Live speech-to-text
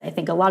I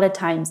think a lot of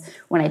times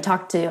when I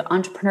talk to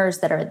entrepreneurs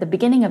that are at the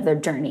beginning of their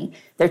journey,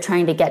 they're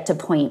trying to get to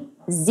point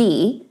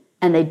Z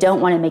and they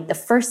don't want to make the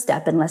first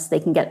step unless they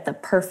can get the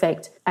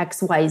perfect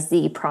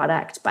XYZ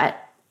product. But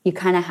you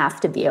kind of have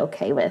to be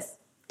okay with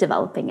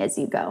developing as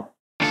you go.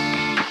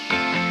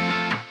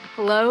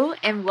 Hello,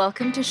 and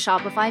welcome to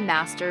Shopify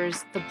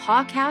Masters, the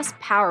podcast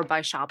powered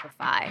by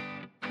Shopify,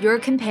 your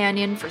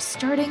companion for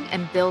starting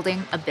and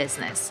building a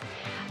business.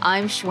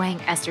 I'm Shuang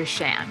Esther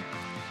Shan.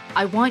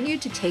 I want you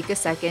to take a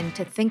second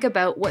to think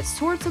about what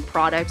sorts of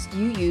products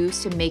you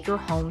use to make your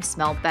home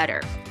smell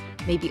better.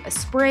 Maybe a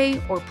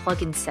spray or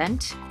plug-in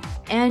scent.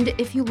 And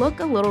if you look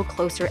a little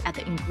closer at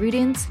the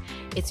ingredients,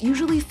 it's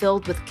usually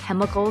filled with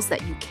chemicals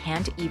that you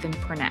can't even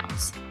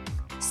pronounce.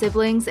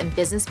 Siblings and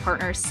business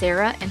partners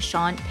Sara and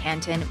Sara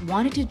Panton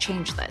wanted to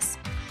change this.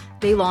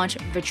 They launched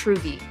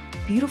Vitruvi,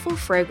 beautiful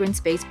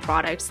fragrance-based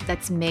products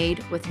that's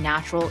made with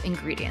natural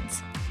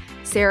ingredients.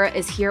 Sara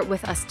is here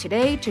with us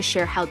today to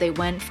share how they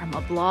went from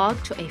a blog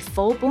to a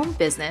full-blown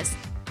business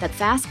that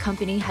Fast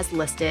Company has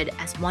listed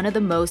as one of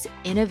the most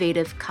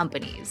innovative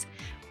companies.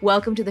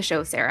 Welcome to the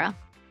show, Sara.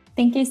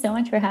 Thank you so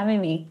much for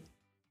having me.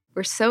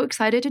 We're so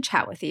excited to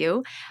chat with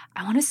you.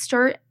 I want to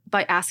start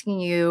by asking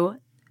you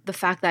the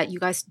fact that you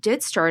guys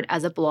did start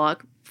as a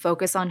blog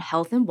focused on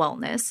health and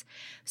wellness.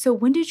 So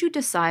when did you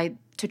decide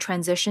to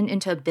transition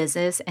into a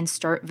business and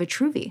start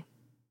Vitruvi?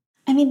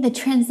 I mean, the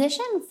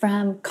transition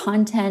from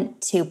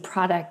content to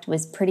product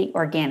was pretty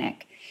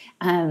organic.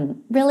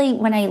 Really,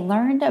 when I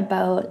learned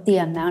about the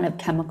amount of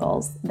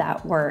chemicals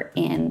that were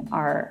in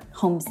our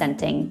home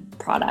scenting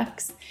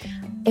products,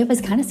 it was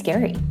kind of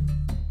scary.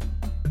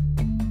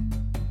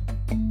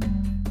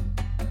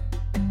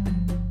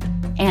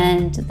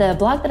 And the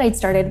blog that I'd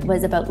started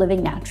was about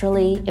living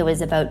naturally. It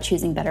was about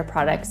choosing better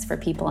products for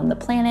people on the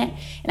planet.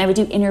 And I would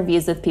do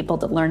interviews with people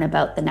to learn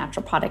about the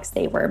natural products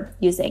they were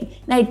using.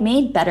 And I'd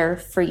made better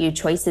for you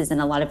choices in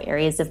a lot of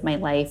areas of my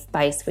life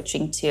by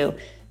switching to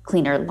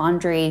cleaner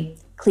laundry,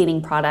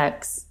 cleaning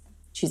products,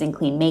 choosing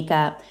clean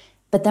makeup.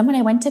 But then when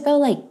I went to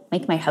go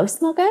make my house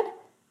smell good,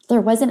 there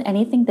wasn't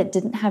anything that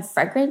didn't have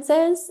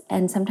fragrances.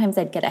 And sometimes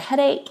I'd get a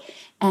headache.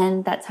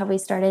 And that's how we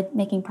started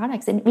making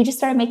products. And we just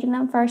started making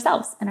them for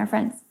ourselves and our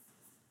friends.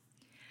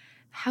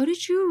 How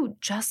did you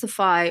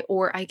justify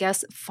or I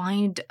guess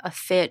find a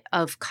fit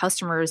of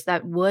customers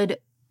that would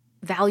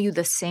value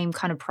the same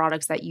kind of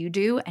products that you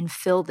do and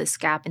fill this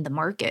gap in the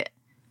market?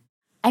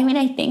 I mean,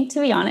 I think,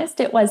 to be honest,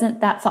 it wasn't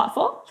that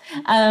thoughtful.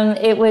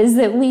 It was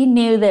that we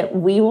knew that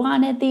we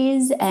wanted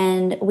these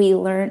and we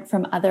learned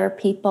from other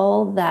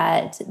people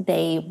that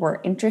they were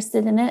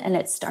interested in it. And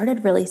it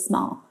started really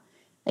small.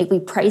 We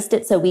priced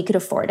it so we could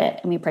afford it,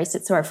 and we priced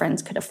it so our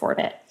friends could afford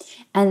it.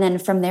 And then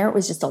from there, it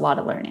was just a lot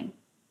of learning.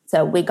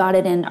 So we got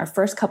it in our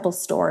first couple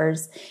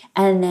stores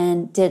and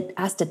then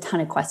asked a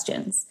ton of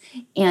questions.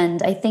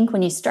 And I think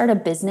when you start a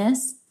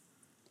business,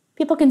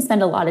 people can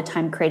spend a lot of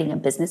time creating a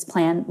business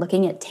plan,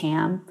 looking at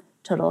TAM,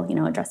 total,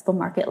 addressable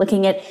market,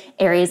 looking at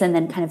areas and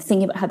then kind of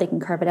thinking about how they can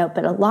carve it out.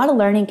 But a lot of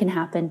learning can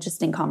happen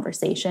just in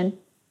conversation.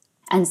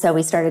 And so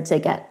we started to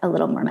get a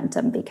little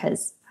momentum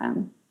because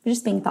we're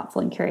just being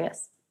thoughtful and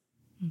curious.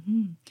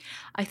 Mm-hmm.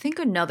 I think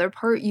another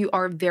part you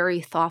are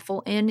very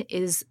thoughtful in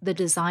is the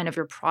design of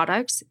your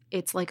products.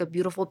 It's like a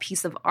beautiful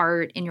piece of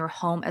art in your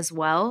home as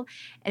well.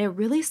 And it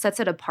really sets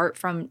it apart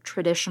from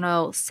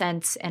traditional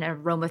scents and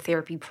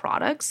aromatherapy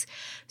products.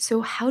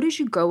 So how did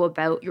you go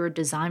about your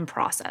design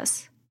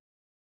process?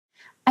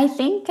 I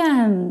think,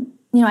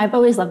 I've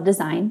always loved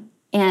design,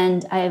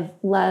 and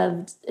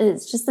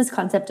it's just this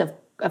concept of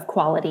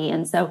quality.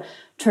 And so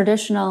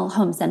traditional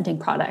home scenting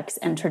products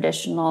and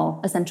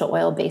traditional essential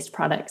oil-based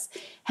products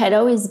had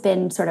always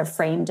been sort of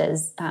framed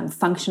as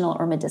functional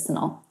or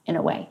medicinal in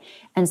a way.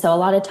 And so a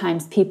lot of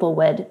times people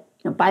would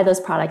buy those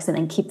products and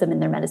then keep them in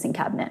their medicine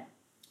cabinet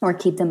or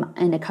keep them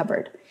in a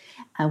cupboard.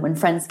 When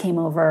friends came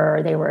over,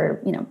 or they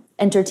were,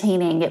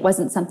 entertaining, it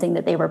wasn't something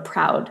that they were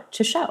proud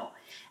to show.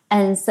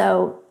 And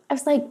so I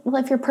was like,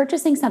 well, if you're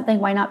purchasing something,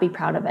 why not be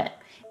proud of it?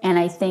 And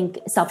I think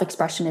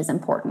self-expression is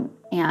important,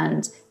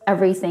 and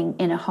everything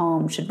in a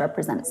home should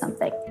represent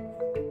something.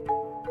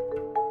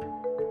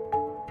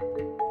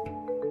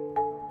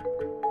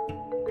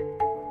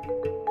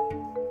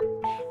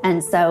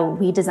 And so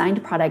we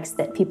designed products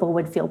that people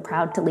would feel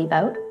proud to leave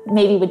out,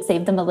 maybe would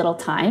save them a little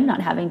time,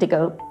 not having to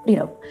go,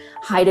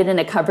 hide it in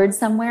a cupboard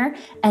somewhere.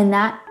 And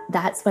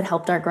that's what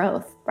helped our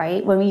growth,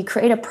 right? When we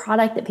create a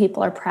product that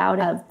people are proud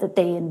of, that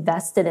they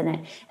invested in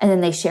it, and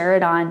then they share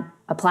it on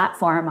a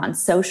platform, on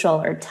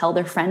social, or tell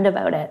their friend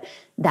about it,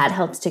 that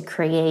helps to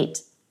create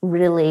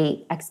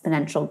really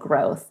exponential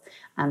growth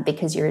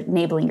because you're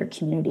enabling your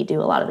community to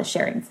do a lot of the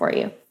sharing for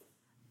you.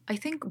 I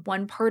think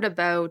one part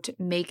about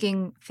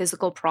making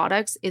physical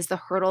products is the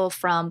hurdle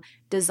from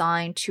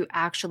design to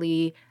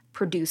actually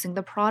producing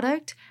the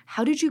product.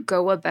 How did you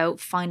go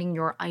about finding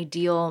your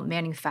ideal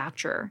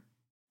manufacturer?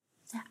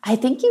 I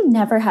think you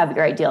never have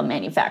your ideal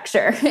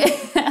manufacturer.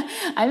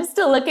 I'm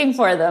still looking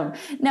for them.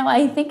 No,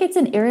 I think it's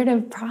an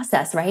iterative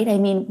process, right? I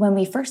mean, when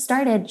we first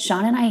started,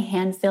 Sean and I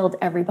hand-filled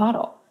every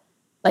bottle.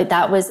 Like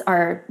that was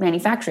our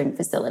manufacturing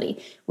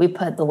facility. We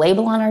put the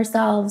label on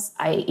ourselves.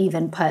 I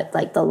even put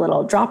like the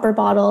little dropper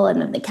bottle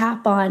and then the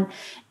cap on.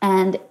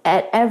 And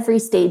at every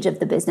stage of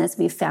the business,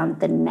 we found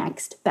the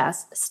next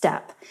best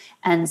step.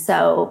 And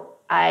so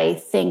I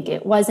think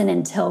it wasn't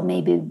until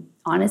maybe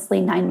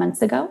honestly 9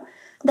 months ago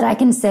that I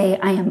can say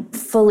I am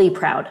fully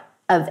proud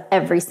of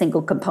every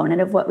single component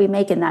of what we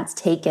make. And that's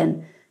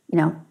taken,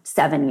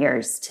 7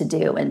 years to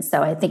do. And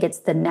so I think it's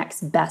the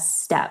next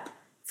best step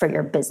for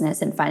your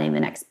business and finding the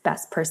next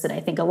best person. I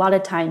think a lot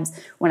of times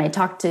when I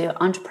talk to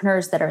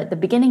entrepreneurs that are at the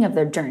beginning of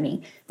their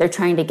journey, they're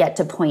trying to get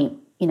to point,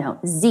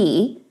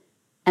 Z,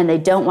 and they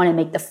don't want to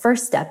make the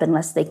first step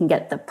unless they can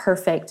get the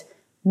perfect,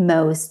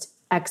 most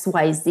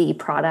XYZ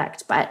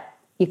product. But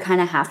you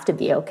kind of have to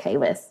be okay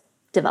with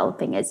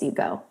developing as you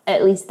go.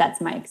 At least that's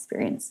my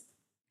experience.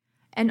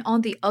 And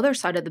on the other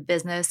side of the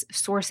business,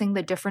 sourcing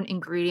the different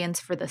ingredients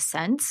for the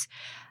scents,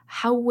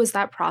 how was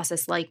that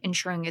process like,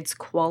 ensuring its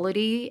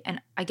quality?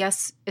 And I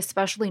guess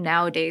especially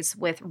nowadays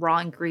with raw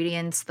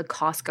ingredients, the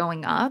cost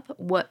going up,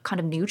 what kind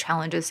of new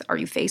challenges are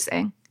you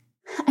facing?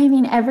 I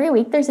mean, every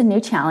week there's a new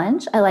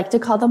challenge. I like to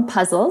call them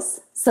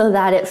puzzles so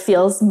that it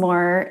feels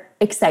more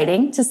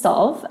exciting to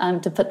solve,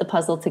 to put the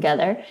puzzle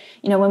together.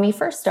 When we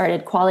first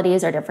started, quality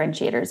is our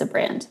differentiator as a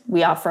brand.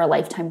 We offer a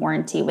lifetime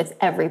warranty with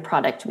every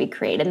product we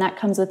create, and that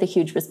comes with a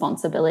huge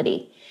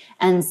responsibility.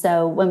 And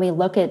so when we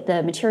look at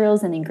the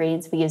materials and the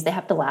ingredients we use, they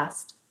have to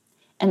last,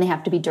 and they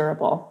have to be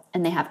durable,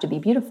 and they have to be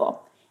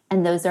beautiful.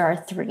 And those are our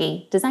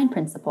 3 design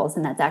principles.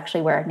 And that's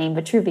actually where our name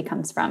Vitruvi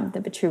comes from, the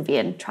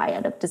Vitruvian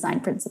triad of design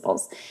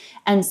principles.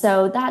 And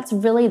so that's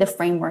really the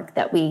framework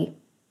that we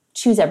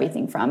choose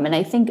everything from. And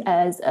I think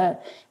as a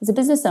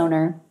business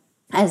owner,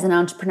 as an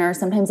entrepreneur,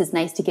 sometimes it's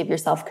nice to give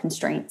yourself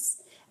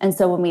constraints. And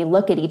so when we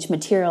look at each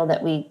material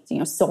that we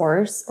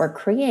source or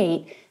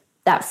create,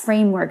 that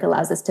framework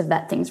allows us to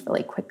vet things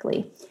really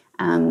quickly.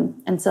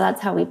 And so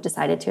that's how we've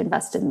decided to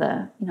invest in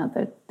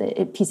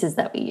the pieces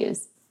that we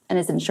use, and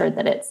it's ensured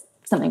that it's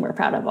something we're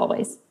proud of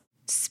always.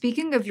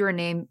 Speaking of your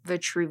name,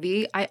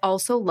 Vitruvi, I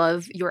also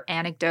love your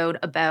anecdote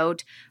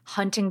about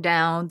hunting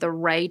down the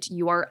right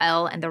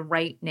URL and the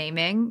right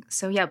naming.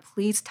 So yeah,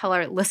 please tell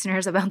our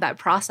listeners about that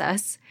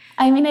process.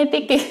 I mean, I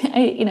think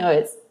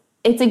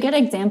it's a good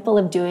example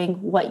of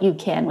doing what you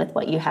can with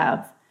what you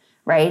have,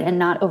 right? And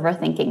not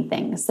overthinking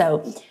things.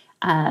 So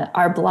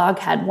our blog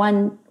had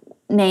one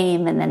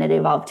name, and then it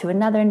evolved to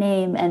another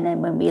name. And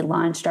then when we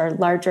launched our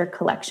larger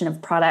collection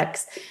of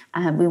products,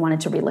 we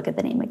wanted to relook at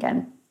the name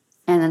again.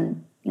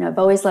 And I've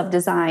always loved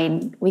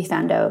design. We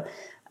found out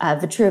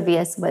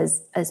Vitruvius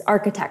was an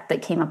architect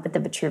that came up with the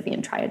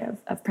Vitruvian triad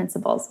of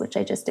principles, which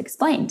I just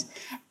explained.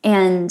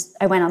 And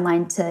I went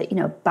online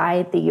to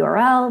buy the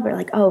URL. We're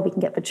like, oh, we can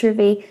get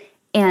Vitruvi,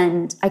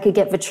 and I could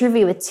get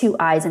Vitruvi with 2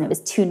 I's, and it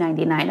was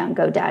 $2.99 on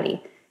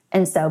GoDaddy,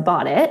 and so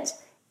bought it.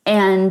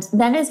 And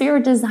then as we were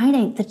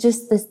designing,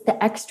 the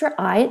extra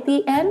I at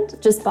the end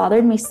just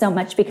bothered me so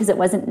much because it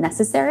wasn't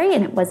necessary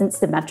and it wasn't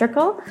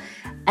symmetrical.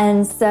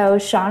 And so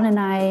Sean and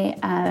I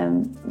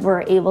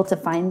were able to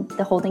find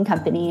the holding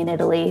company in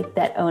Italy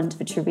that owned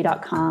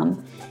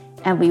Vitruvi.com,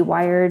 and we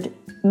wired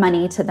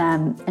money to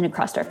them, and it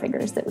crossed our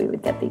fingers that we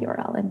would get the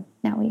URL, and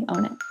now we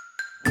own it.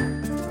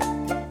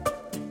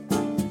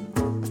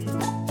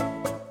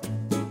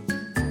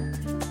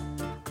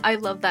 I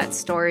love that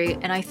story,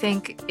 and I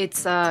think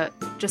it's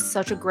just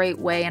such a great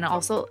way, and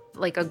also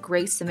like a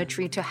great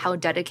symmetry to how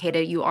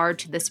dedicated you are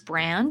to this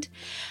brand.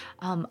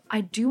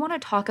 I do want to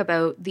talk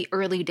about the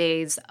early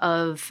days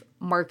of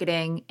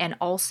marketing and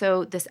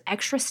also this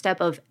extra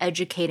step of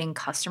educating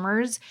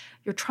customers.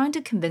 You're trying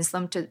to convince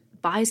them to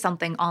buy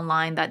something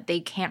online that they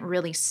can't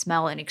really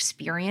smell and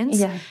experience.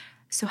 Yeah.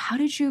 So how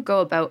did you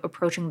go about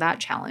approaching that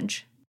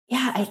challenge?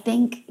 Yeah, I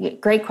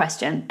think great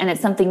question. And it's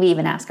something we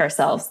even ask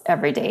ourselves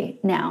every day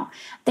now.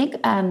 I think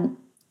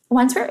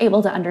once we're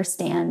able to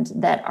understand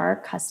that our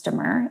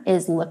customer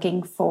is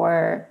looking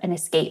for an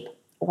escape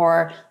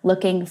or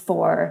looking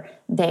for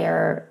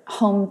their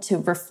home to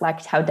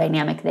reflect how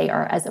dynamic they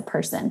are as a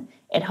person,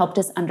 it helped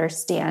us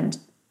understand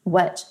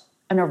what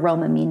an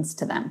aroma means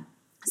to them.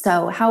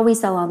 So how we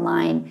sell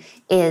online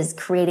is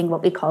creating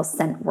what we call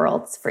scent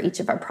worlds for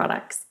each of our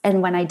products.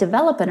 And when I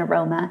develop an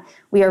aroma,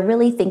 we are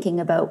really thinking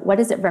about what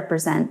does it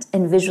represent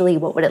and visually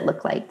what would it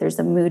look like. There's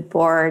a mood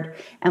board,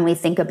 and we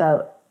think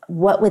about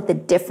what would the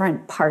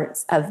different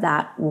parts of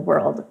that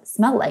world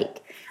smell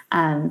like.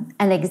 An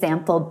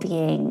example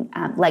being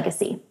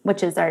Legacy,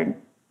 which is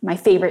my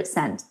favorite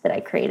scent that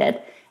I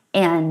created,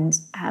 and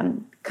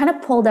kind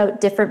of pulled out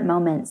different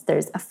moments.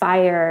 There's a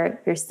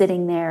fire, you're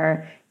sitting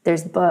there,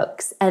 there's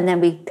books, and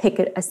then we pick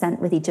a scent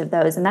with each of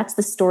those. And that's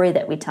the story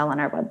that we tell on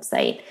our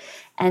website.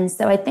 And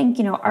so I think,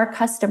 our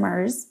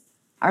customers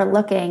are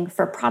looking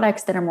for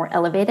products that are more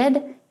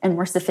elevated and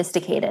more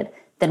sophisticated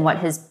than what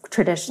has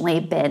traditionally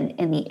been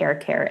in the air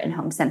care and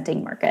home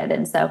scenting market.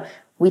 And so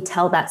we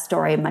tell that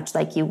story much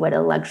like you would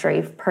a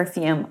luxury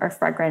perfume or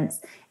fragrance.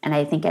 And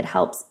I think it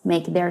helps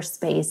make their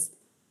space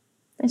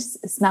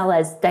smell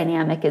as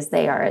dynamic as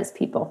they are as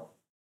people.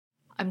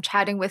 I'm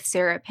chatting with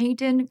Sara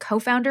Panton,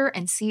 co-founder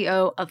and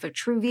CEO of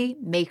Vitruvi,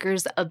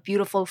 makers of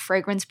beautiful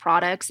fragrance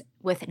products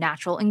with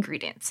natural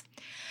ingredients.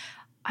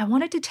 I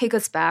wanted to take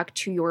us back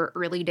to your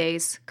early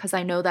days because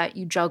I know that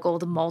you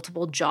juggled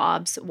multiple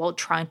jobs while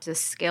trying to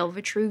scale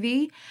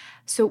Vitruvi.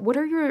 So what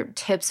are your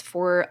tips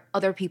for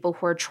other people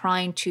who are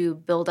trying to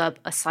build up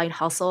a side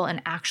hustle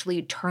and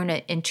actually turn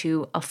it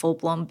into a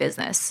full-blown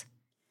business?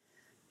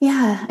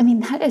 Yeah, I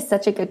mean, that is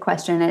such a good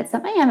question. It's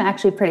something I'm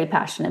actually pretty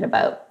passionate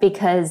about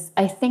because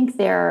I think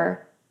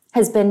there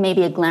has been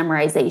maybe a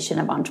glamorization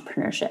of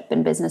entrepreneurship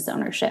and business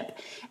ownership.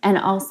 And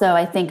also,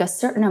 I think a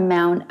certain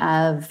amount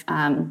of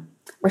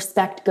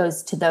respect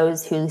goes to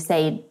those who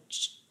say,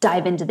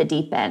 dive into the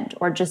deep end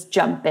or just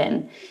jump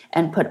in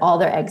and put all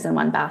their eggs in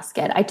one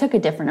basket. I took a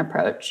different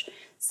approach.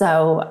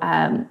 So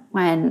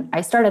when I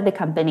started the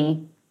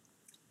company,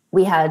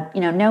 we had,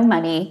 no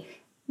money,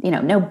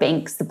 no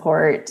bank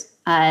support,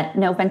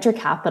 no venture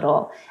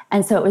capital.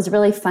 And so it was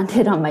really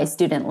funded on my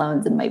student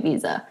loans and my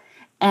visa.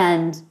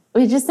 And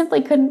we just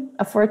simply couldn't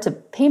afford to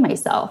pay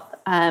myself.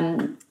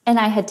 And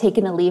I had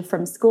taken a leave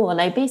from school and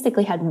I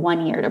basically had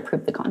 1 year to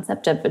prove the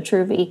concept of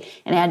Vitruvi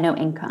and I had no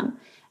income.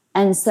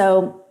 And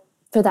so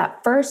for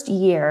that first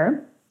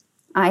year,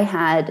 I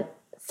had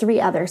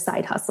 3 other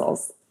side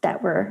hustles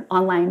that were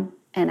online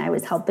and I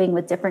was helping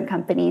with different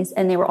companies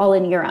and they were all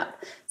in Europe.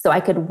 So I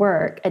could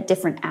work at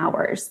different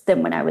hours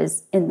than when I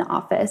was in the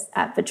office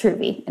at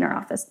Vitruvi, in our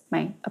office,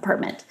 my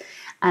apartment.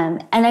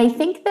 And I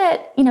think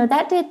that,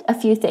 that did a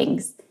few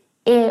things.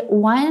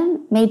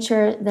 One, made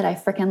sure that I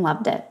freaking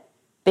loved it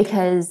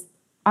because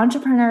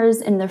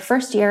entrepreneurs in their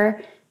first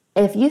year,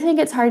 if you think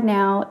it's hard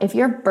now, if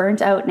you're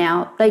burnt out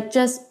now,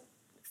 just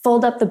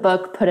fold up the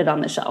book, put it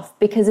on the shelf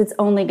because it's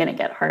only going to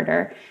get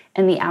harder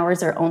and the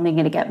hours are only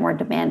going to get more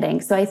demanding.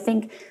 So I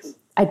think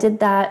I did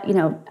that,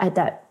 at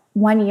that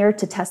 1 year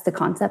to test the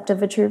concept of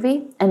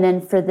Vitruvi. And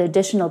then for the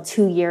additional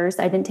 2 years,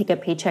 I didn't take a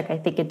paycheck, I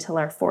think, until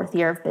our 4th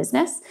year of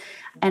business.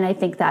 And I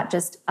think that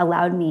just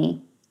allowed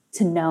me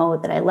to know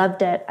that I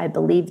loved it. I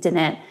believed in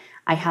it.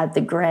 I had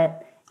the grit.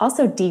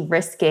 Also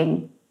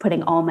de-risking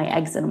putting all my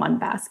eggs in one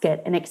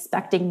basket and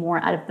expecting more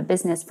out of the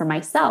business for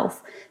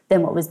myself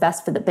than what was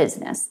best for the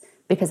business.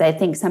 Because I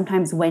think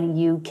sometimes when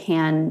you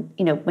can,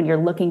 when you're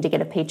looking to get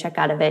a paycheck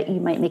out of it, you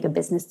might make a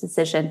business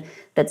decision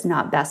that's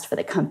not best for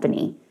the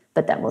company,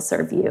 but that will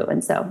serve you.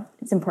 And so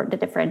it's important to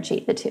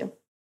differentiate the two.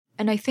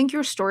 And I think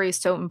your story is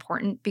so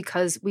important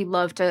because we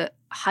love to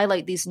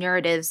highlight these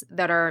narratives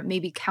that are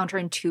maybe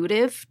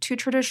counterintuitive to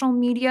traditional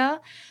media.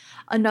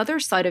 Another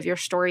side of your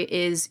story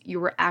is you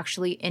were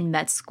actually in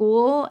med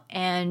school,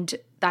 and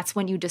that's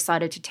when you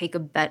decided to take a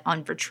bet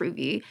on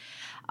Vitruvi.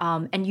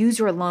 And use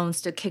your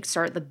loans to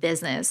kickstart the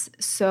business.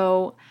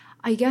 So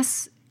I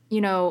guess,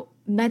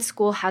 med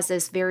school has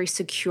this very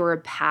secure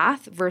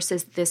path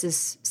versus this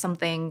is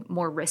something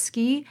more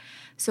risky.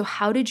 So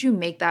how did you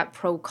make that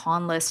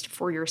pro-con list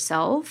for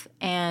yourself?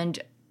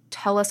 And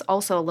tell us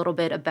also a little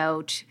bit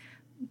about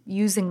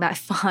using that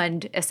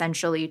fund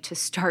essentially to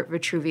start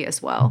Vitruvi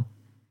as well.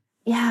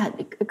 Yeah,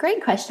 a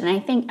great question. I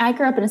think I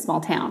grew up in a small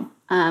town.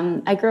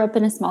 And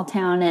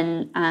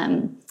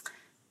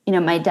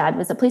my dad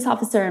was a police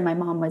officer and my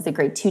mom was a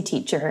grade 2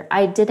 teacher.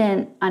 I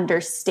didn't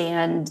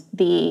understand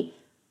the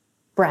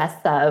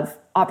breadth of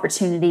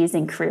opportunities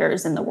and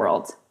careers in the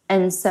world.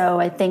 And so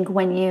I think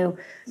when you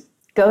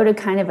go to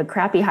kind of a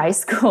crappy high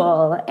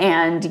school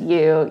and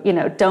you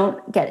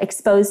don't get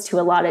exposed to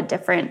a lot of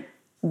different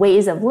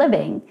ways of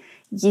living,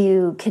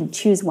 you can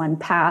choose one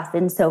path.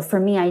 And so for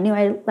me, I knew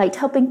I liked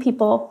helping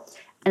people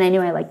and I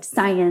knew I liked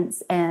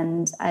science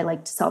and I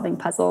liked solving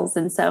puzzles.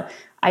 And so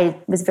I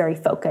was very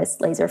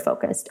laser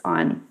focused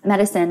on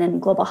medicine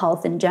and global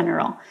health in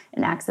general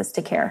and access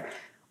to care.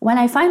 When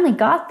I finally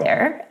got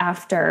there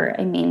after,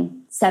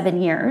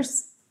 7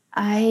 years,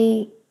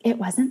 it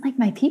wasn't like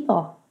my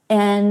people.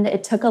 And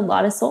it took a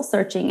lot of soul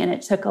searching and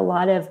it took a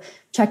lot of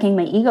checking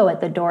my ego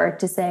at the door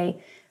to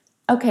say,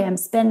 okay, I'm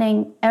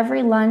spending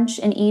every lunch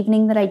and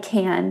evening that I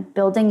can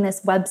building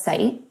this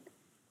website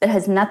that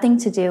has nothing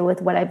to do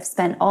with what I've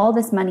spent all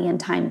this money and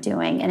time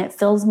doing. And it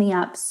fills me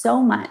up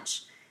so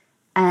much.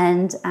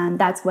 And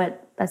that's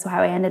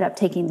how I ended up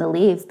taking the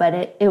leave.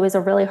 But it was a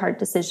really hard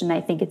decision.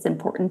 I think it's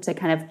important to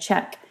kind of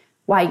check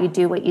why you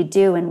do what you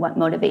do and what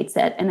motivates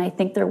it. And I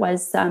think there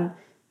was some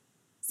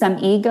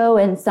ego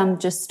and some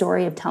just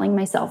story of telling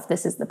myself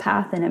this is the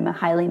path and I'm a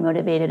highly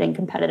motivated and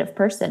competitive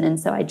person. And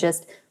so I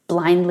just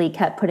blindly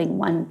kept putting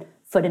one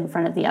foot in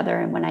front of the other.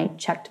 And when I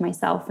checked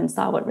myself and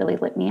saw what really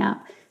lit me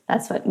up,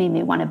 that's what made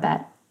me want to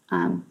bet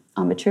on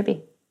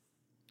Vitruvi.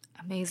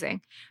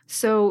 Amazing.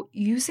 So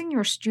using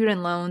your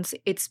student loans,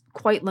 it's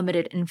quite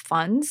limited in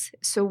funds.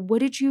 So what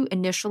did you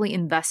initially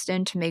invest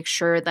in to make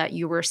sure that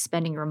you were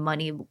spending your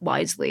money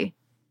wisely?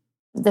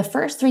 The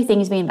first 3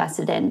 things we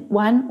invested in,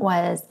 one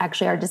was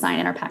actually our design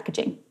and our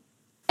packaging.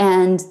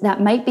 And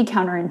that might be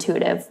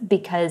counterintuitive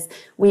because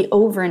we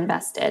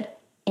overinvested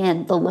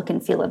in the look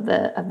and feel of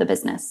the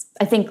business.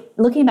 I think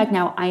looking back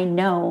now, I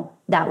know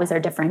that was our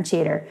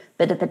differentiator,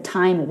 but at the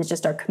time it was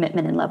just our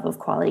commitment and love of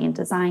quality and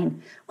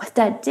design. What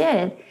that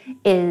did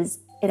is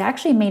it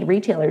actually made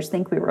retailers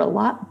think we were a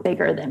lot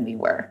bigger than we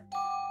were.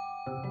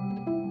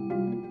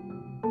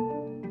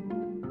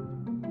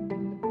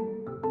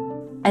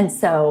 And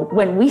so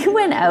when we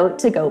went out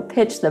to go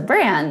pitch the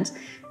brand,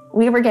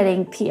 we were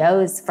getting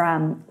POs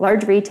from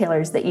large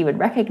retailers that you would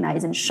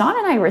recognize. And Sean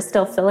and I were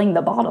still filling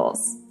the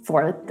bottles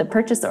for the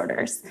purchase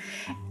orders.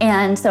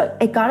 And so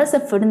it got us a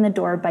foot in the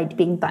door by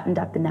being buttoned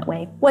up in that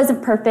way.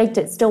 Wasn't perfect.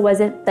 It still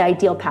wasn't the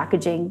ideal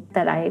packaging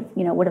that I,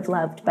 would have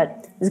loved,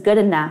 but it was good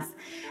enough.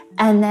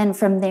 And then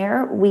from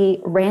there,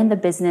 we ran the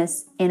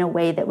business in a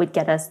way that would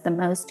get us the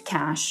most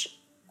cash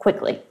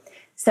quickly.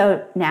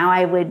 So now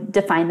I would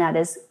define that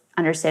as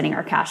understanding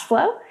our cash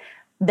flow.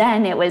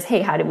 Then it was,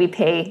 hey, how do we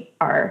pay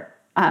our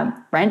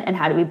rent and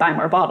how do we buy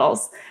more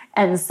bottles?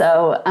 And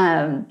so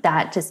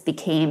that just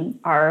became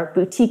our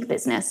boutique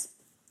business,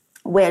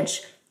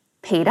 which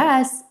paid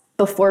us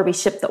before we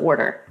shipped the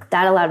order.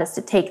 That allowed us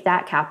to take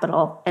that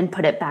capital and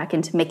put it back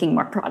into making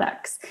more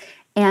products.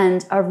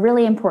 And a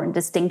really important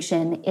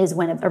distinction is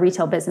when a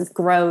retail business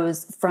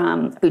grows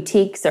from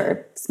boutiques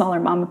or smaller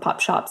mom and pop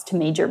shops to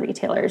major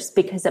retailers,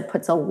 because it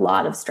puts a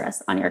lot of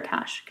stress on your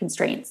cash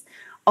constraints.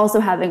 Also,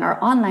 having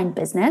our online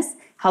business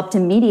helped to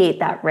mediate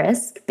that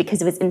risk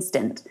because it was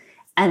instant.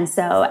 And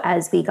so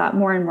as we got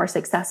more and more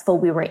successful,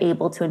 we were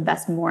able to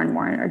invest more and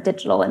more in our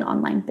digital and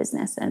online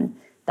business. And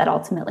that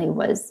ultimately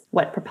was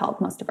what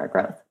propelled most of our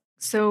growth.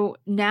 So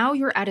now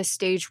you're at a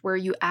stage where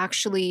you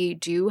actually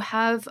do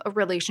have a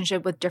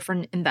relationship with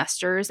different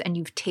investors and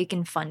you've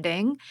taken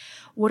funding.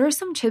 What are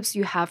some tips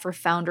you have for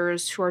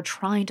founders who are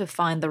trying to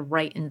find the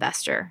right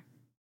investor?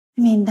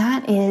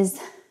 That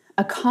is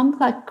a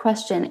complex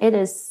question. It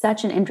is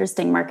such an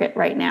interesting market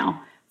right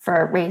now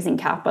for raising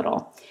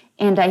capital.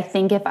 And I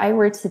think if I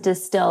were to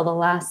distill the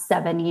last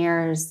 7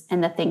 years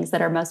and the things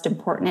that are most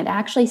important, it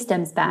actually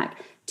stems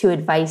back to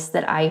advice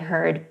that I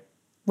heard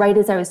right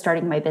as I was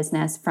starting my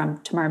business from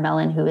Tamar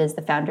Mellon, who is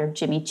the founder of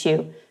Jimmy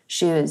Choo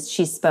Shoes.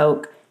 She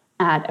spoke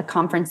at a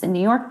conference in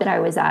New York that I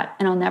was at,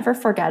 and I'll never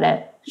forget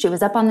it. She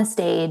was up on the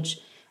stage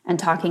and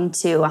talking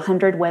to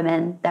 100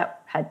 women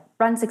that had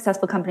run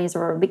successful companies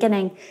or were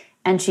beginning.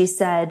 And she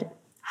said,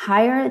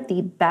 hire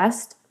the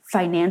best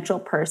financial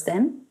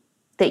person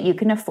that you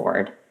can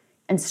afford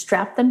and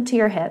strap them to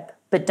your hip,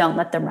 but don't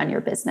let them run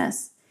your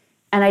business.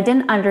 And I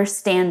didn't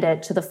understand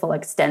it to the full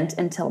extent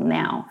until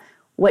now.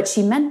 What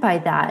she meant by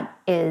that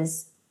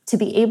is to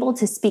be able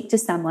to speak to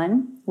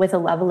someone with a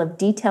level of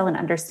detail and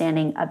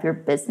understanding of your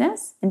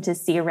business and to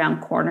see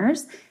around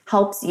corners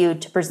helps you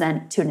to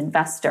present to an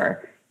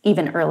investor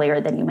even earlier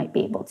than you might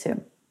be able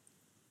to.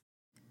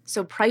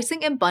 So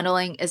pricing and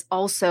bundling is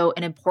also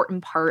an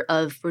important part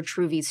of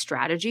Vitruvi's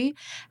strategy.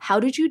 How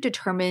did you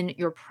determine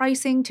your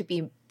pricing to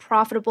be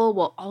profitable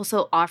while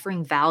also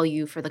offering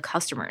value for the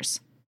customers?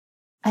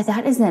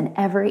 That is an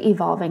ever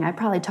evolving. I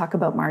probably talk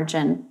about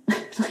margin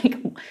like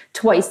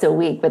twice a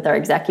week with our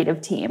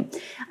executive team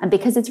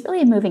because it's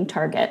really a moving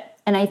target.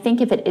 And I think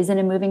if it isn't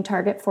a moving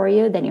target for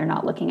you, then you're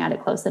not looking at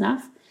it close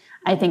enough.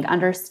 I think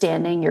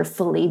understanding your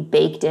fully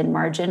baked in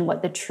margin,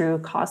 what the true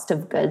cost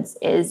of goods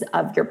is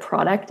of your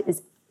product,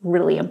 is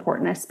really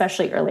important,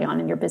 especially early on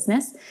in your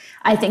business.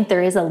 I think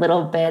there is a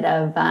little bit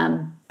of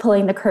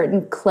pulling the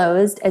curtain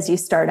closed as you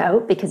start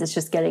out because it's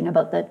just getting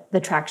about the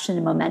traction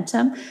and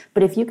momentum.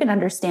 But if you can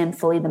understand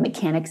fully the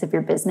mechanics of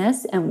your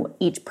business and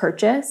each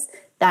purchase,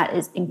 that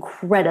is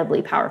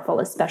incredibly powerful,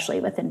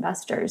 especially with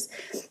investors.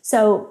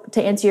 So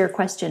to answer your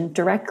question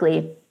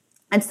directly,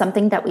 it's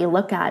something that we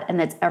look at and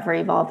that's ever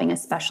evolving,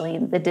 especially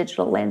in the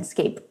digital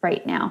landscape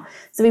right now.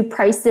 So we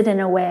priced it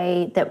in a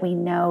way that we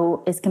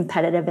know is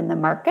competitive in the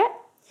market.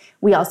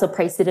 We also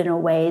price it in a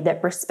way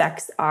that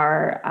respects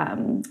our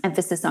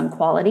emphasis on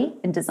quality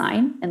and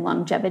design and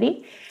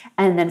longevity.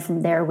 And then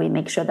from there, we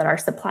make sure that our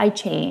supply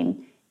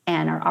chain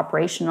and our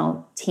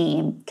operational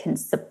team can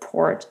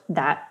support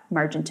that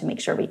margin to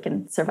make sure we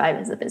can survive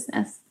as a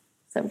business.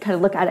 So we kind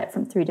of look at it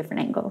from 3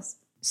 different angles.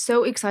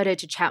 So excited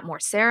to chat more,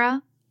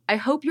 Sara. I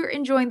hope you're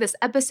enjoying this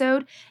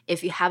episode.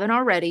 If you haven't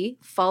already,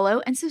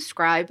 follow and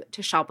subscribe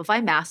to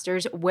Shopify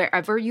Masters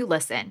wherever you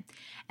listen.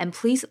 And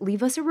please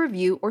leave us a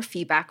review or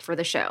feedback for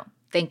the show.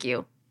 Thank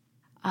you.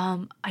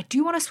 I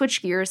do want to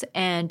switch gears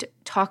and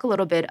talk a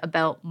little bit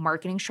about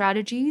marketing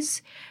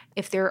strategies.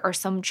 If there are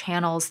some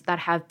channels that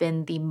have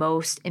been the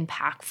most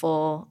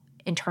impactful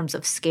in terms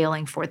of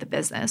scaling for the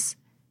business.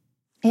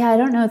 Yeah, I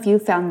don't know if you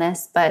found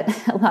this, but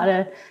a lot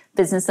of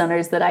business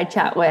owners that I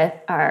chat with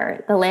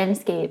the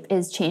landscape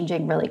is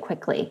changing really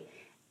quickly.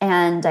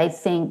 And I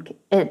think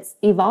it's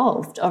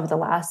evolved over the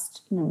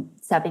last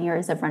 7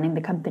 years of running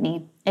the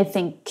company. I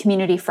think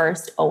community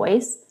first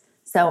always.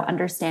 So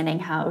understanding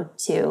how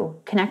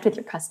to connect with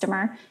your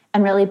customer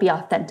and really be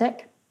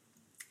authentic.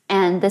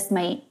 And this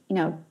might,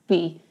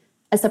 be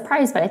a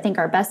surprise, but I think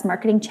our best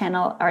marketing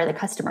channel are the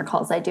customer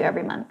calls I do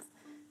every month.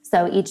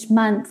 So each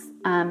month,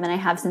 and I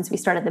have since we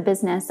started the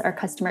business, our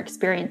customer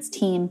experience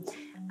team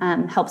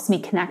helps me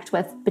connect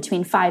with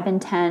between 5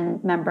 and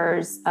 10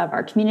 members of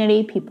our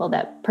community, people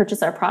that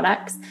purchase our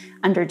products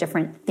under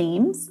different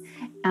themes.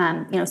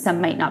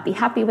 Some might not be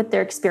happy with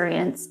their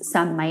experience.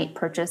 Some might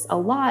purchase a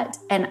lot.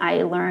 And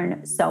I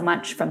learn so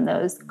much from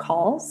those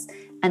calls.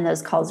 And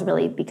those calls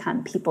really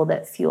become people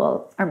that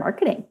fuel our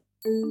marketing.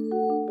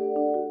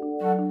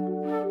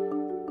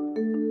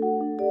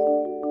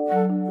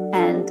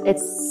 And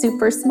it's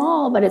super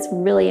small, but it's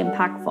really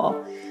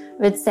impactful.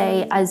 I would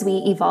say as we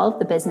evolve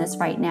the business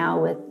right now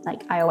with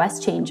like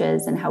iOS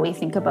changes and how we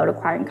think about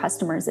acquiring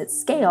customers at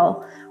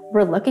scale,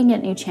 we're looking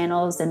at new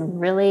channels and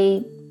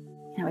really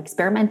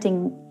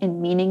experimenting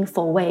in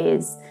meaningful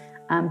ways.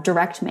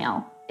 Direct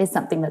mail is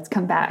something that's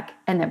come back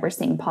and that we're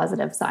seeing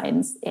positive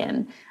signs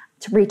in.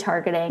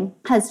 Retargeting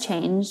has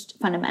changed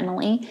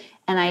fundamentally.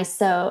 And I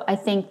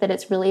think that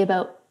it's really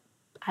about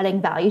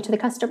adding value to the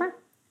customer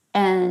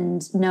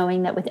and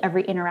knowing that with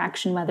every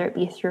interaction, whether it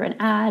be through an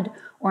ad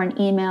or an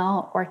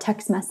email or a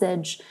text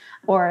message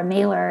or a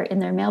mailer in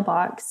their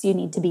mailbox, you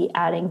need to be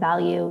adding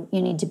value.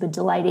 You need to be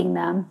delighting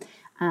them.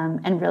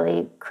 And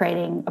really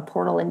creating a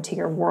portal into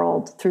your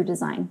world through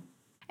design.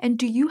 And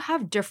do you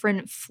have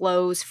different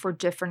flows for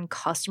different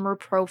customer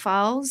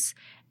profiles?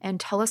 And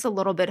tell us a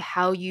little bit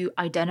how you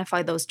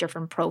identify those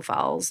different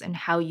profiles and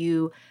how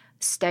you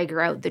stagger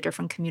out the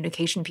different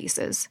communication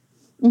pieces.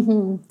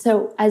 Mm-hmm.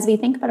 So as we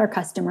think about our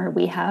customer,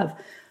 we have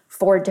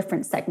 4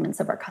 different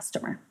segments of our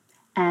customer.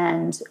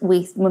 And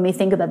when we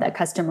think about that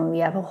customer, we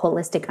have a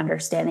holistic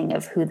understanding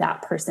of who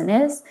that person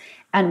is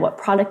and what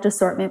product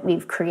assortment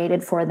we've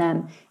created for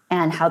them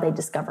and how they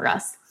discover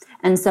us.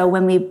 And so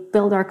when we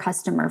build our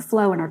customer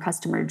flow and our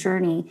customer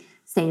journey,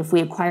 say if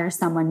we acquire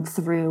someone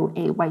through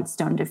a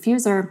Whitestone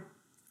diffuser,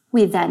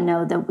 we then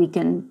know that we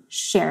can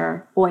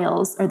share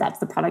oils, or that's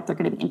the product they're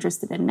going to be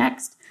interested in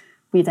next.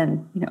 We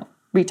then,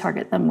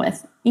 retarget them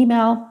with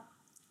email,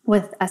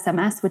 with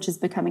SMS, which is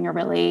becoming a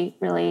really,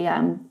 really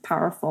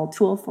powerful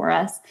tool for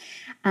us.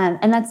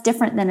 And that's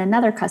different than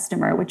another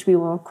customer, which we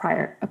will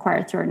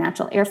acquire through our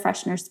natural air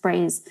freshener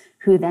sprays,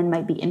 who then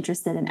might be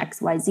interested in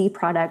XYZ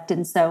product.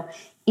 And so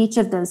each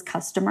of those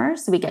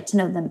customers, so we get to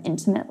know them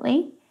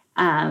intimately,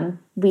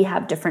 we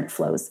have different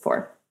flows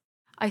for.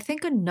 I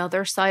think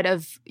another side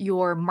of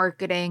your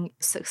marketing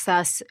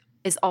success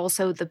is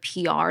also the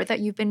PR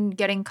that you've been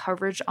getting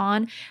coverage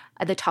on.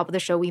 At the top of the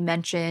show, we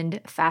mentioned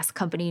Fast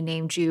Company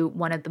named you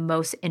one of the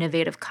most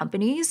innovative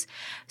companies.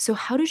 So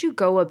how did you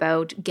go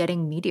about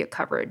getting media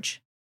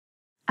coverage?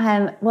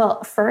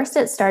 Well, first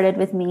it started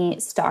with me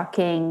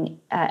stalking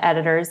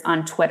editors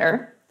on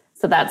Twitter.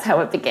 So that's how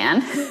it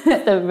began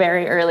at the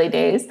very early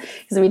days,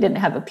 because we didn't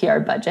have a PR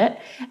budget.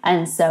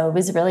 And so it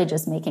was really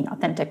just making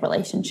authentic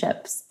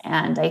relationships.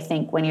 And I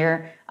think when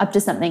you're up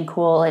to something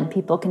cool and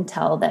people can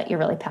tell that you're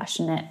really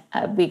passionate,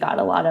 we got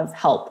a lot of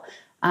help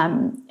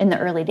in the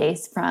early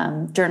days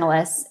from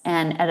journalists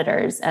and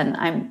editors. And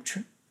I'm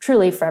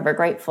truly forever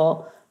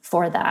grateful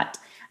for that.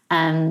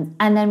 And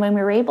then when we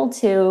were able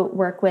to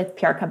work with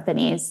PR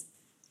companies,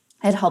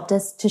 it helped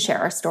us to share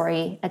our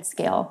story at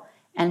scale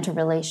and to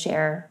really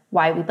share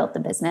why we built the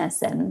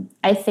business. And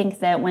I think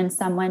that when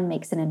someone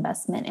makes an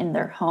investment in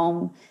their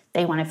home,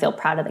 they want to feel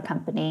proud of the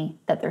company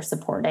that they're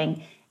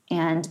supporting.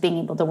 And being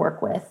able to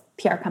work with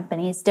PR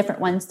companies,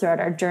 different ones throughout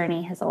our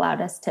journey, has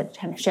allowed us to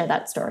kind of share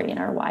that story and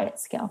our why at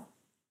scale.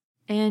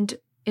 And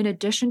in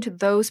addition to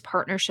those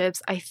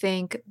partnerships, I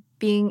think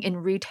being in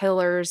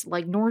retailers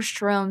like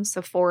Nordstrom,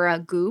 Sephora,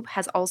 Goop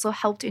has also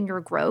helped in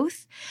your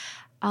growth.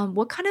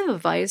 What kind of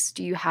advice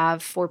do you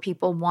have for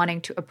people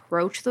wanting to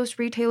approach those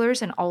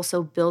retailers and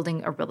also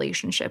building a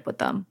relationship with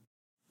them?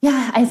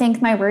 Yeah, I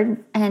think my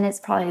word, and it's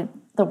probably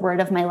the word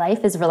of my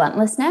life, is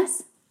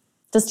relentlessness,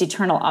 just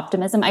eternal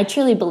optimism. I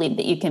truly believe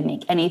that you can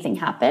make anything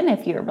happen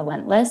if you're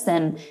relentless.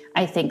 And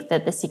I think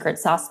that the secret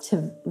sauce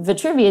to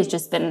Vitruvi has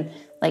just been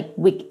like,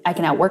 I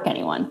can outwork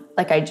anyone.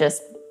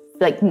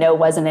 No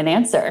wasn't an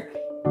answer.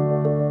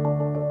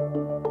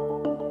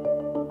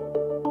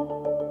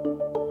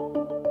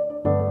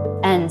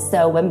 And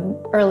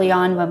so early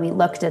on, when we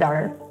looked at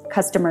our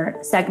customer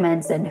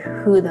segments and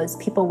who those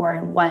people were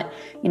and what,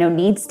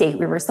 need state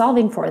we were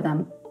solving for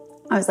them,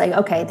 I was like,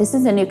 okay, this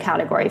is a new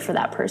category for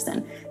that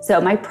person. So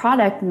my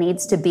product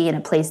needs to be in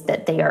a place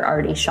that they are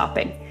already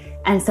shopping.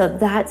 And so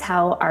that's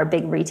how our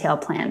big retail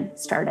plan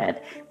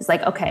started. It's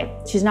like, okay,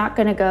 she's not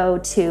going to go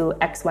to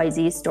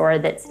XYZ store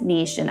that's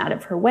niche and out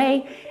of her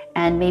way.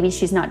 And maybe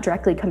she's not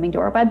directly coming to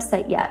our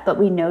website yet, but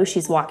we know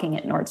she's walking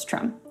at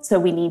Nordstrom. So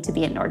we need to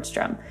be at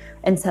Nordstrom.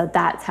 And so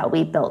that's how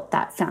we built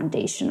that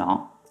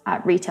foundational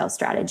retail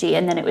strategy.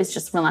 And then it was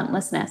just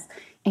relentlessness,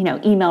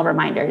 email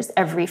reminders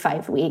every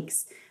 5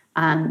 weeks,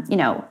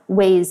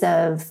 ways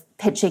of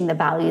pitching the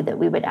value that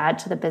we would add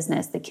to the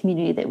business, the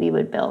community that we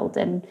would build,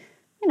 and,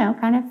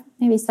 kind of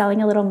maybe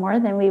selling a little more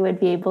than we would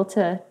be able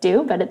to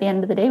do. But at the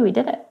end of the day, we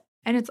did it.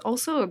 And it's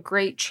also a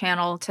great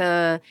channel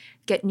to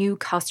get new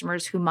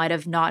customers who might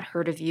have not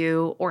heard of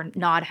you or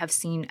not have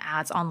seen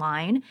ads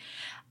online.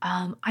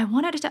 I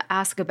wanted to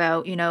ask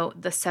about,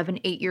 the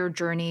 7-8 year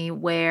journey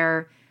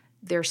where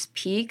there's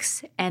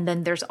peaks and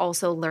then there's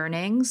also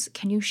learnings.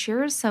 Can you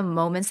share some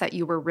moments that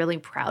you were really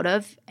proud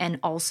of and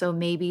also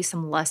maybe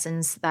some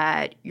lessons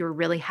that you're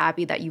really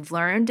happy that you've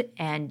learned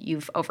and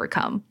you've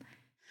overcome?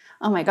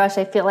 Oh my gosh,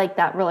 I feel like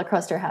that roller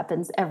coaster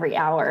happens every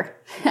hour.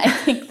 I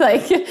think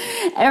like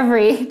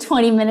every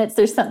 20 minutes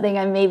there's something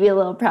I'm maybe a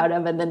little proud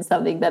of and then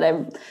something that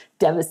I'm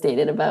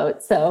devastated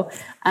about. So,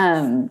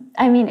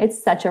 I mean,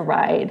 it's such a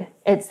ride.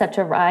 It's such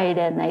a ride.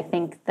 And I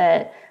think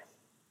that,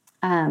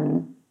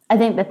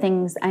 the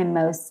things I'm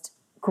most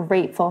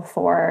grateful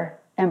for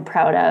and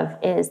proud of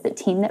is the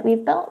team that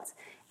we've built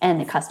and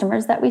the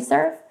customers that we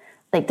serve.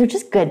 Like, they're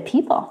just good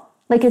people.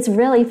 Like, it's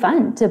really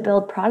fun to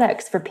build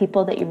products for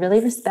people that you really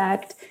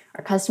respect.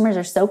 Our customers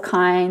are so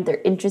kind,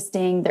 they're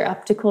interesting, they're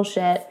up to cool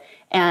shit.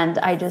 And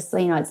I just,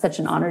 it's such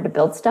an honor to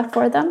build stuff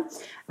for them.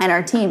 And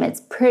our team,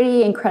 it's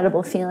pretty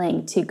incredible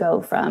feeling to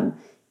go from,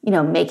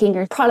 making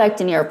your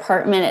product in your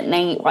apartment at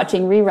night,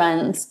 watching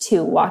reruns,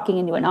 to walking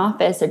into an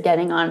office or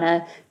getting on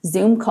a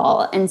Zoom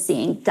call and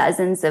seeing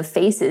dozens of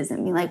faces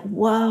and being like,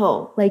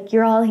 whoa, like,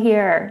 you're all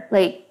here.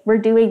 Like, we're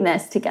doing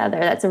this together.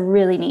 That's a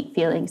really neat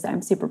feeling. So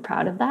I'm super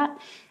proud of that.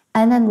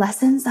 And then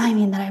lessons, that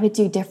I would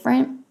do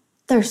different.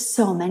 There's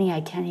so many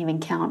I can't even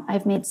count.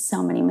 I've made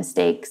so many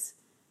mistakes,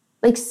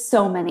 like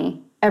so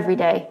many every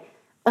day,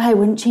 but I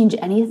wouldn't change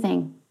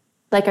anything.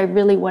 Like, I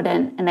really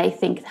wouldn't. And I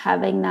think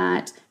having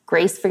that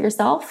grace for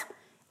yourself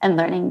and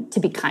learning to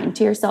be kind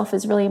to yourself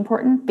is really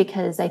important,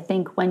 because I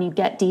think when you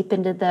get deep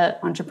into the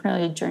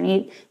entrepreneurial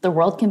journey, the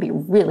world can be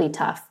really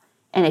tough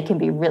and it can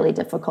be really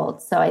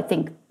difficult. So I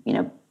think,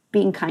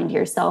 being kind to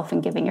yourself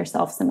and giving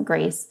yourself some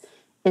grace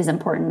is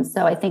important.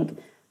 So I think,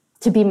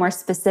 to be more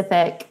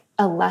specific,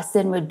 a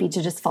lesson would be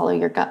to just follow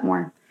your gut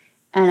more.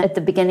 And at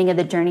the beginning of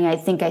the journey, I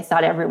think I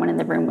thought everyone in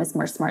the room was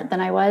more smart than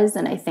I was.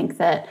 And I think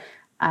that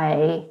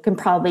I can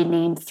probably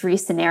name 3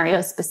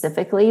 scenarios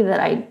specifically that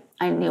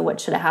I knew what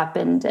should have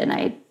happened and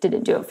I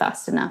didn't do it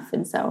fast enough.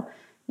 And so,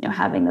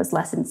 having those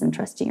lessons and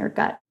trusting your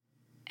gut.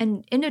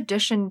 And in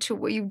addition to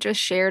what you've just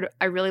shared,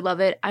 I really love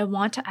it. I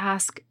want to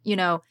ask,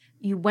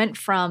 you went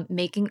from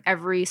making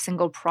every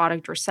single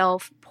product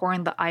yourself,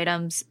 pouring the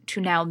items, to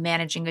now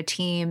managing a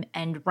team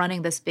and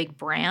running this big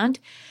brand.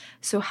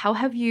 So how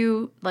have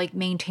you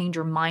maintained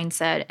your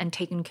mindset and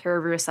taken care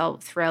of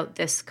yourself throughout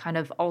this kind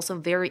of also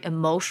very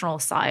emotional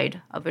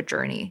side of a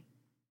journey?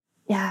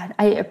 Yeah,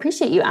 I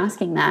appreciate you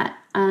asking that.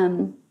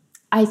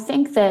 I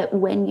think that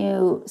when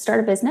you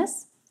start a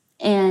business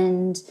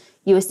and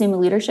you assume a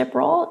leadership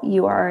role,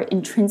 you are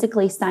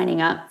intrinsically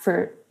signing up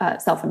for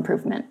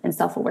self-improvement and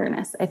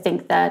self-awareness. I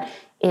think that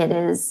it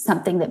is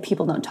something that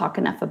people don't talk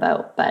enough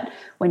about. But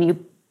when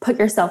you put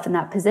yourself in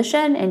that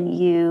position and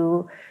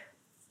you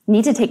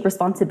need to take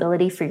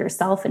responsibility for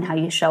yourself and how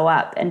you show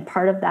up, and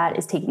part of that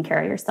is taking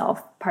care of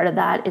yourself. Part of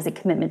that is a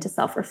commitment to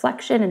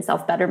self-reflection and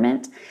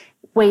self-betterment.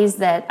 Ways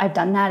that I've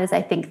done that is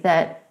I think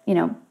that,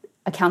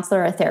 a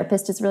counselor or a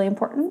therapist is really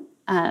important.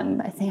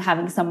 I think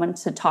having someone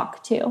to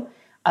talk to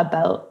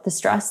about the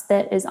stress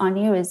that is on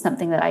you is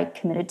something that I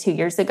committed to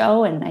years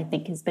ago, and I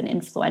think has been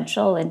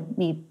influential in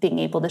me being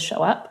able to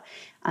show up,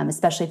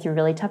 especially through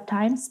really tough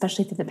times,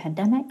 especially through the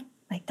pandemic.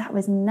 Like, that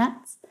was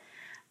nuts.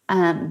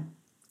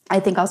 I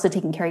think also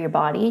taking care of your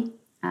body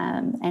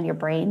and your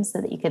brain so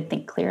that you can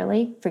think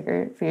clearly for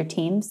your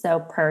team.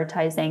 So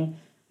prioritizing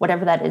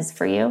whatever that is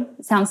for you.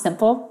 It sounds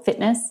simple: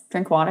 fitness,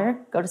 drink water,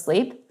 go to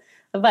sleep.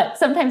 But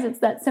sometimes it's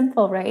that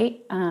simple,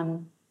 right?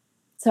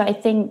 So I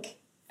think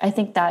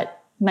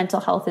that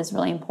mental health is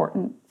really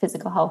important.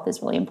 Physical health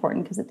is really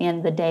important, because at the end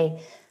of the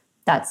day,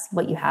 that's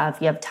what you have.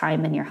 You have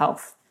time and your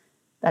health.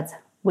 That's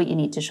what you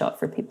need to show up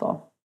for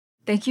people.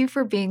 Thank you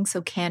for being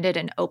so candid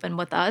and open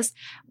with us.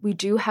 We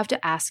do have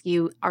to ask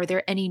you, are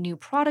there any new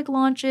product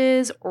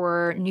launches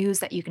or news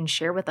that you can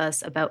share with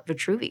us about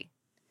Vitruvi?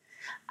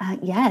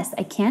 Yes,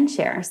 I can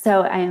share.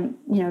 So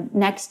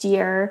next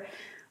year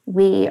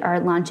we are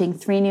launching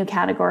 3 new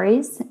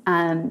categories.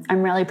 I'm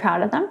really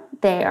proud of them.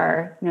 They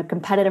are,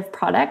 competitive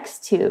products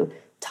to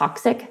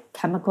toxic,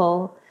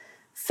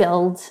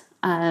 chemical-filled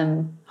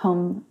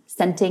home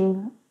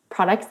scenting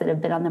products that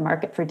have been on the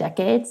market for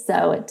decades.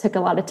 So it took a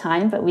lot of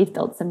time, but we've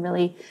built some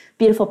really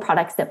beautiful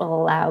products that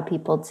will allow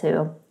people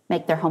to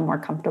make their home more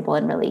comfortable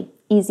in really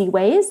easy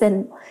ways.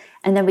 And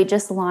then we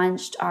just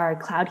launched our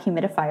cloud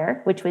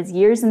humidifier, which was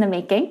years in the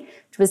making,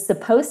 which was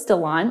supposed to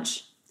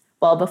launch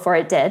well before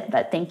it did,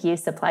 but thank you,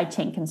 supply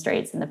chain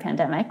constraints in the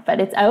pandemic.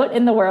 But it's out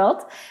in the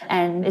world,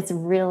 and it's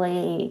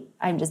really,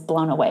 I'm just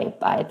blown away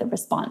by the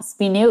response.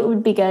 We knew it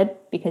would be good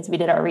because we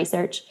did our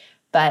research,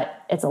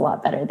 but it's a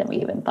lot better than we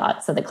even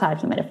thought. So the cloud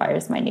humidifier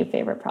is my new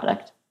favorite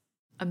product.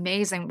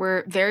 Amazing.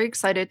 We're very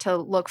excited to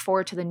look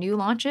forward to the new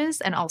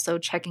launches and also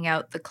checking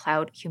out the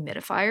cloud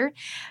humidifier.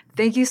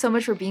 Thank you so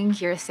much for being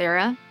here,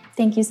 Sara.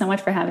 Thank you so much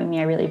for having me.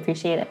 I really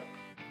appreciate it.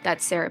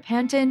 That's Sara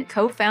Panton,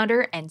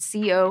 co-founder and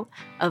CEO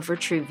of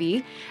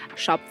Vitruvi.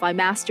 Shopify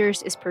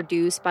Masters is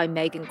produced by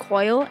Megan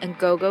Coyle and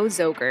Gogo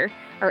Zoger.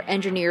 Our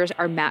engineers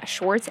are Matt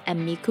Schwartz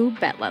and Miku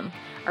Betlam.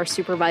 Our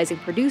supervising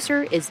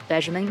producer is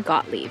Benjamin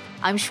Gottlieb.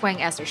 I'm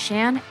Shwang Esther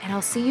Shan, and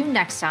I'll see you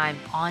next time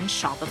on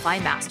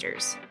Shopify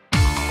Masters.